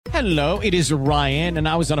Hello, it is Ryan, and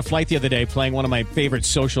I was on a flight the other day playing one of my favorite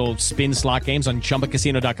social spin slot games on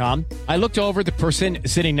ChumbaCasino.com. I looked over at the person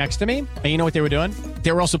sitting next to me, and you know what they were doing?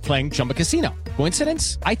 They were also playing Chumba Casino.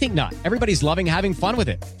 Coincidence? I think not. Everybody's loving having fun with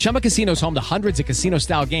it. Chumba Casino is home to hundreds of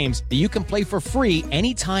casino-style games that you can play for free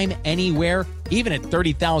anytime, anywhere, even at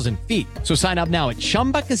 30,000 feet. So sign up now at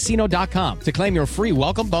ChumbaCasino.com to claim your free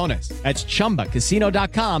welcome bonus. That's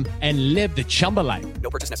ChumbaCasino.com and live the Chumba life. No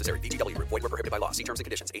purchase necessary. VGW. Void where prohibited by law. See terms and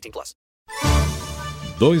conditions. 18+.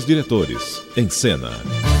 Dois diretores, em cena.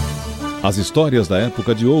 As histórias da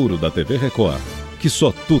época de ouro da TV Record, que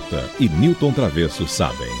só Tuta e Newton Travesso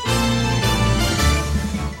sabem.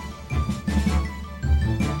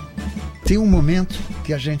 Tem um momento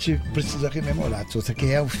que a gente precisa rememorar, Tuta, que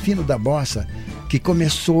é o Fino da Bossa, que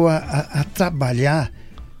começou a trabalhar.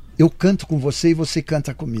 Eu canto com você e você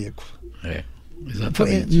canta comigo.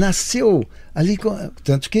 Exatamente. Nasceu ali,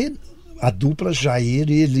 tanto que a dupla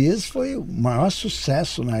Jair e Elis foi o maior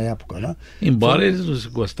sucesso na época, né? Embora eles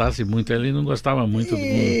gostassem muito, ele não gostava muito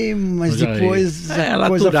do mas depois a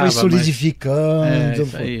coisa aturava, foi solidificando.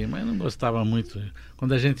 Isso aí, mas não gostava muito.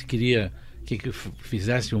 Quando a gente queria que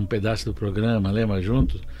fizesse um pedaço do programa, lembra,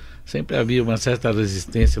 juntos, sempre havia uma certa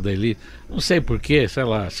resistência da Elis. Não sei porquê, sei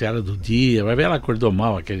lá, se era do dia, vai ver, ela acordou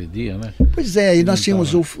mal aquele dia, né? Pois é, e nós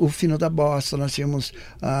tínhamos o Fino da Bossa, nós tínhamos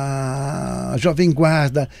a Jovem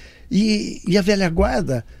Guarda, e a Velha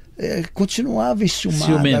Guarda continuava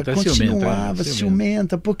enciumada, continuava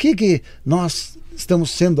ciumenta. Por que nós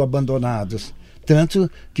estamos sendo abandonados? Tanto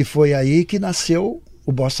que foi aí que nasceu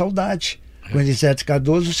o Boa Saudade, com Elisete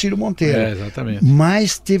Cardoso e Ciro Monteiro. Exatamente.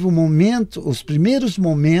 Mas teve um momento, os primeiros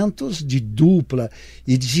momentos de dupla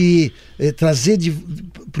e de trazer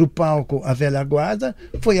para o palco a Velha Guarda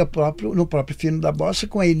foi no próprio Fino da Bossa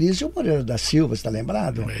com a Elise e o Moreira da Silva, está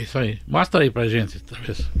lembrado? É isso aí. Mostra aí pra gente,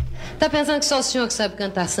 Travesso. Tá pensando que só o senhor que sabe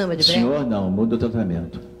cantar samba de break? Senhor não, muda o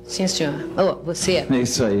tratamento. Sim, senhor. Você. É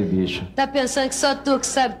isso aí, bicho. Tá pensando que só tu que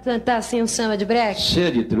sabe cantar assim um samba de break?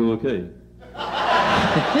 Cheio de truque aí.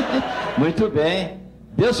 Muito bem.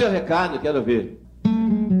 Dê o seu recado, quero ver.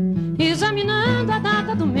 Examinando a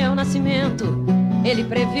data do meu nascimento, ele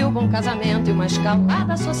previu um bom casamento e uma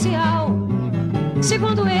escalada social.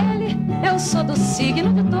 Segundo ele, eu sou do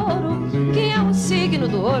signo de touro, que é o signo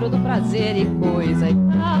do ouro, do prazer e coisa e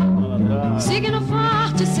tal. Signo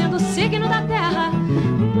forte, sendo o signo da terra,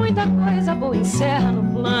 muita coisa boa encerra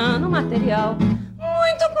no plano material.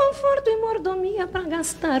 Muito conforto e mordomia pra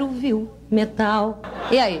gastar o vil metal.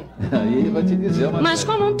 E aí? Aí vou te dizer uma Mas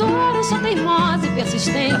coisa. como um touro, sou teimosa e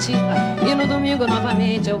persistente, e no domingo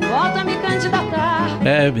novamente eu volto a me candidatar.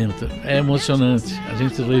 Bento, é emocionante a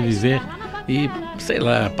gente reviver e, sei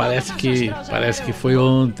lá, parece que foi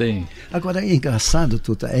ontem. Agora é engraçado,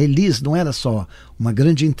 Tuta, a Elis não era só uma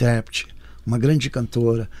grande intérprete, uma grande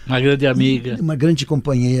cantora, Uma grande amiga. uma grande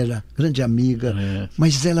companheira, grande amiga,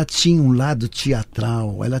 mas ela tinha um lado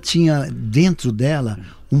teatral, ela tinha dentro dela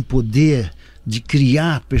um poder de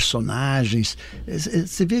criar personagens.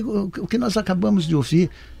 Você vê o que nós acabamos de ouvir,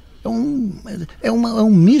 é um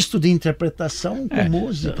misto de interpretação com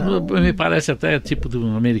música. Me parece até tipo do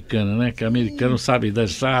americano, né? Que o americano sabe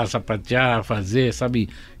dançar, sapatear, fazer, sabe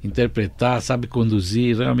interpretar, sabe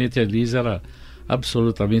conduzir. Realmente a Elis era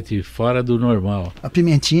absolutamente fora do normal. A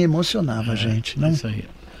Pimentinha emocionava a gente, né? Isso aí.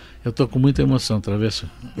 Eu tô com muita emoção, Travesso.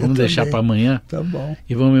 Vamos Eu deixar também. para amanhã. Tá bom.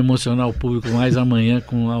 E vamos emocionar o público mais amanhã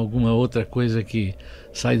com alguma outra coisa que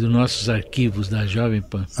sai dos nossos arquivos da Jovem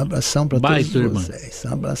Pan. Abração para Bye, todos turma. vocês.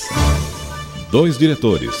 Abração. Dois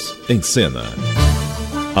diretores, em cena.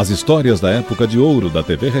 As histórias da época de ouro da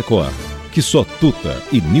TV Record, que só Tuta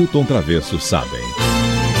e Newton Travesso sabem.